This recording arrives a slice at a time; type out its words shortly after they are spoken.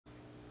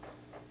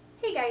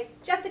Hey guys,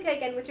 Jessica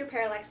again with your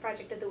Parallax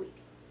Project of the Week.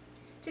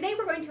 Today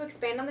we're going to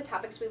expand on the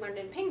topics we learned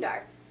in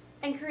Pingdar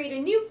and create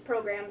a new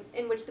program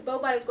in which the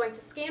Boe-Bot is going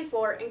to scan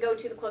for and go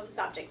to the closest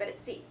object that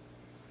it sees.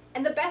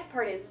 And the best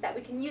part is that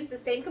we can use the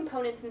same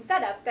components and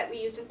setup that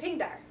we used in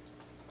Pingdar.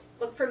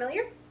 Look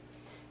familiar?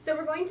 So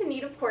we're going to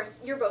need, of course,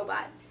 your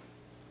Boe-Bot,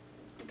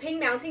 the ping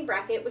mounting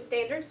bracket with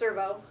standard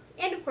servo,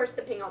 and of course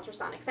the ping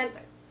ultrasonic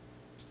sensor.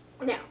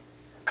 Now,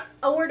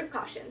 a word of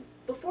caution.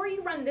 Before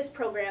you run this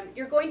program,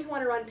 you're going to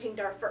want to run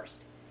Pingdar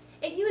first.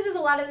 It uses a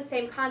lot of the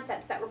same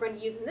concepts that we're going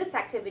to use in this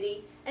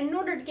activity, and in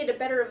order to get a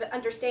better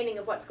understanding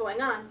of what's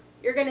going on,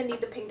 you're going to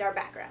need the Pingdar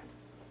background.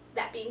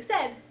 That being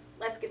said,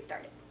 let's get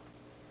started.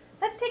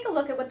 Let's take a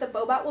look at what the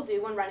Boe-Bot will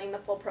do when running the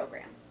full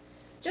program.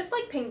 Just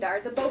like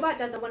Pingdar, the Boe-Bot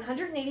does a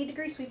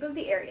 180-degree sweep of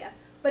the area,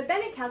 but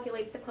then it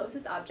calculates the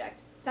closest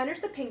object,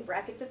 centers the ping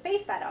bracket to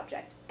face that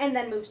object, and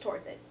then moves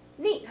towards it.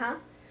 Neat, huh?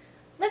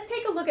 Let's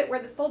take a look at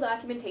where the full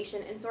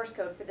documentation and source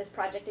code for this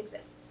project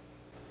exists.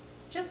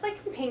 Just like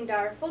in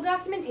Pingdar, full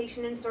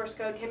documentation and source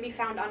code can be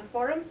found on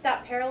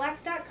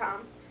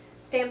forums.parallax.com,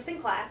 Stamps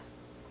in Class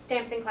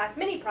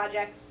Mini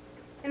Projects,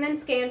 and then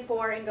scan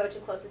for and go to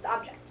closest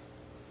object.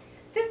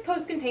 This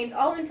post contains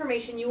all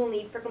information you will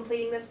need for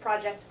completing this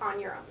project on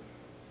your own.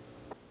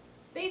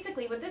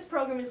 Basically, what this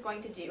program is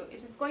going to do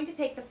is it's going to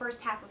take the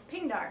first half of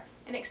Pingdar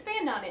and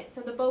expand on it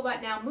so the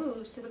Boe-Bot now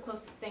moves to the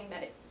closest thing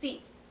that it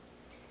sees.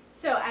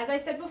 So, as I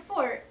said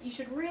before, you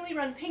should really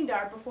run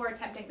Pingdar before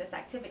attempting this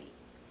activity.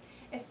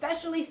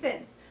 Especially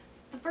since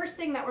the first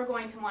thing that we're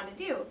going to want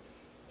to do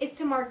is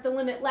to mark the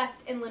limit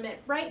left and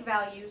limit right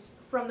values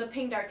from the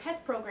Pingdar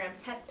test program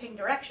test ping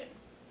direction.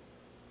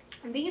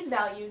 And these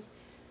values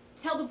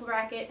tell the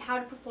bracket how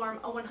to perform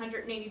a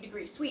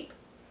 180-degree sweep.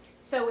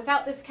 So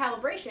without this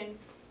calibration,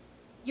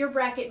 your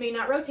bracket may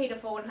not rotate a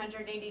full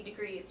 180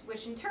 degrees,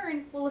 which in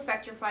turn will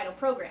affect your final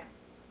program.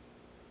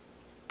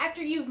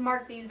 After you've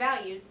marked these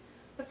values,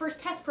 the first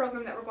test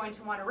program that we're going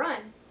to want to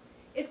run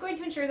is going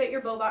to ensure that your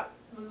Boe-Bot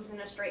moves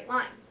in a straight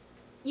line.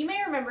 You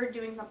may remember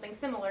doing something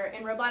similar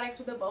in Robotics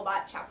with the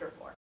Boe-Bot Chapter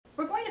 4.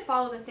 We're going to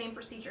follow the same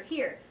procedure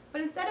here, but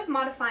instead of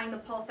modifying the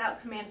pulse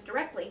out commands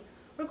directly,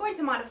 we're going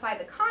to modify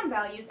the con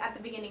values at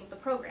the beginning of the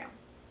program.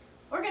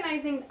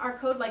 Organizing our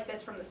code like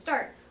this from the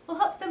start will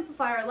help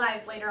simplify our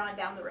lives later on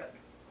down the road.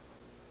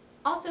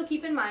 Also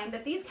keep in mind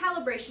that these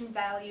calibration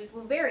values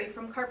will vary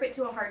from carpet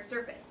to a hard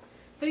surface,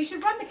 so you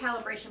should run the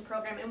calibration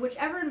program in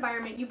whichever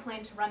environment you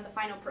plan to run the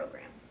final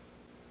program.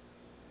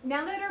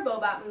 Now that our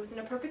Boe-Bot moves in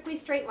a perfectly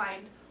straight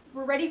line,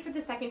 we're ready for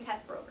the second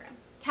test program,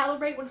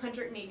 Calibrate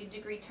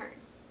 180-degree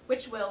turns,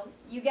 which will,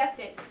 you guessed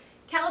it,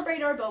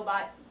 calibrate our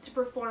Boe-Bot to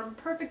perform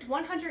perfect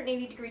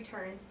 180-degree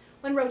turns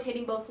when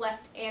rotating both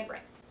left and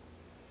right.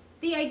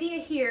 The idea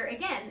here,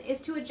 again, is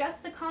to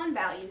adjust the con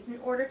values in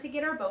order to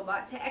get our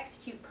Boe-Bot to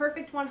execute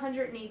perfect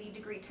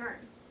 180-degree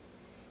turns.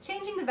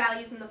 Changing the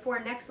values in the for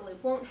next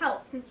loop won't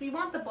help since we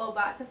want the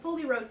Boe-Bot to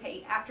fully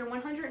rotate after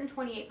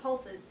 128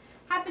 pulses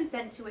have been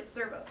sent to its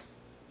servos.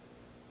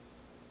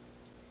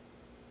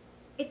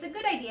 It's a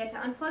good idea to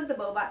unplug the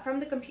Boe-Bot from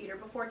the computer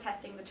before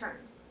testing the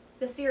turns.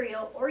 The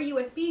serial or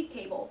USB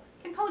cable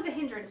can pose a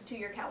hindrance to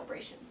your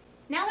calibration.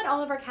 Now that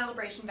all of our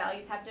calibration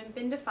values have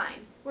been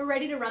defined, we're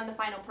ready to run the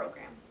final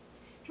program.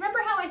 Remember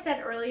how I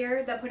said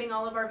earlier that putting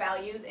all of our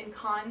values in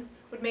cons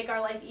would make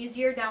our life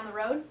easier down the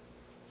road?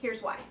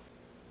 Here's why.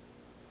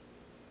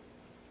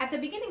 At the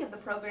beginning of the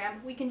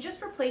program, we can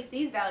just replace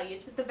these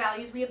values with the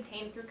values we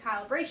obtained through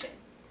calibration.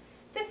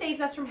 This saves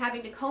us from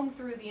having to comb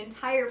through the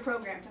entire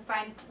program to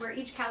find where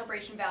each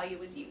calibration value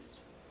was used.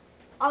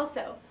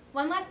 Also,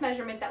 one last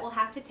measurement that we'll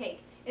have to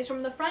take is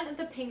from the front of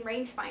the ping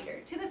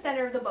rangefinder to the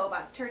center of the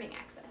Boe-Bot's turning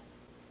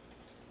axis.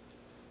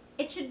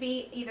 It should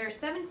be either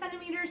 7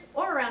 centimeters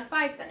or around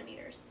 5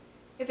 centimeters.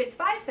 If it's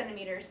 5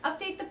 centimeters,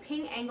 update the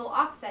ping angle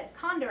offset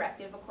con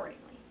directive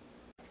accordingly.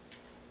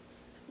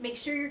 Make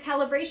sure your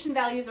calibration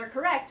values are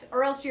correct,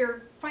 or else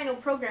your final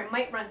program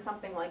might run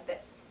something like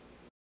this.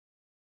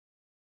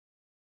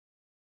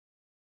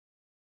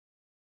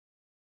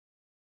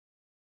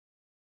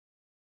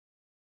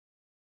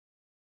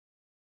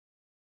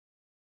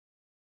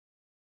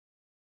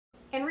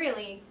 And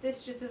really,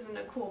 this just isn't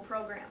a cool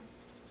program.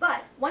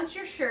 But once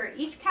you're sure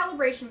each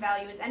calibration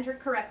value is entered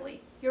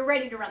correctly, you're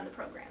ready to run the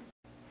program.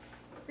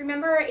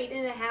 Remember our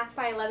 8.5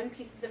 by 11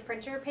 pieces of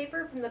printer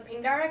paper from the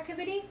Pingdar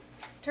activity?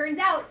 Turns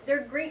out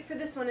they're great for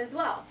this one as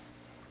well.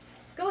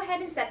 Go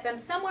ahead and set them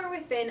somewhere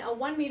within a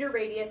 1 meter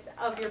radius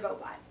of your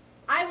Boe-Bot.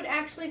 I would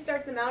actually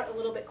start them out a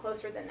little bit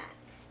closer than that.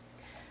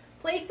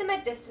 Place them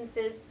at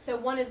distances so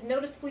one is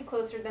noticeably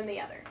closer than the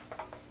other.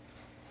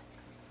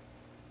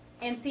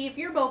 And see if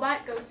your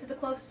Boe-Bot goes to the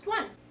closest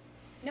one.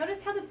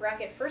 Notice how the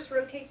bracket first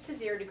rotates to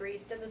 0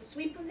 degrees, does a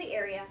sweep of the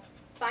area,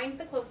 finds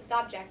the closest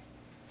object,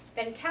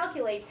 then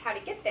calculates how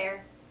to get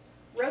there,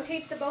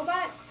 rotates the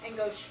Boe-Bot, and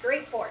goes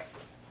straight for it.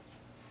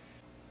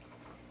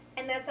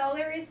 And that's all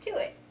there is to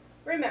it.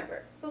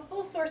 Remember, for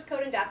full source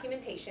code and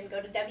documentation, go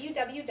to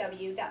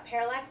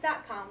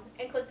www.parallax.com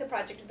and click the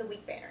Project of the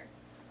Week banner.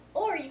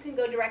 Or you can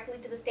go directly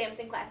to the Stamps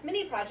in Class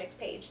Mini Project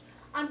page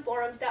on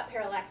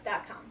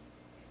forums.parallax.com.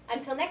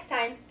 Until next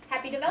time,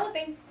 happy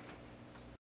developing!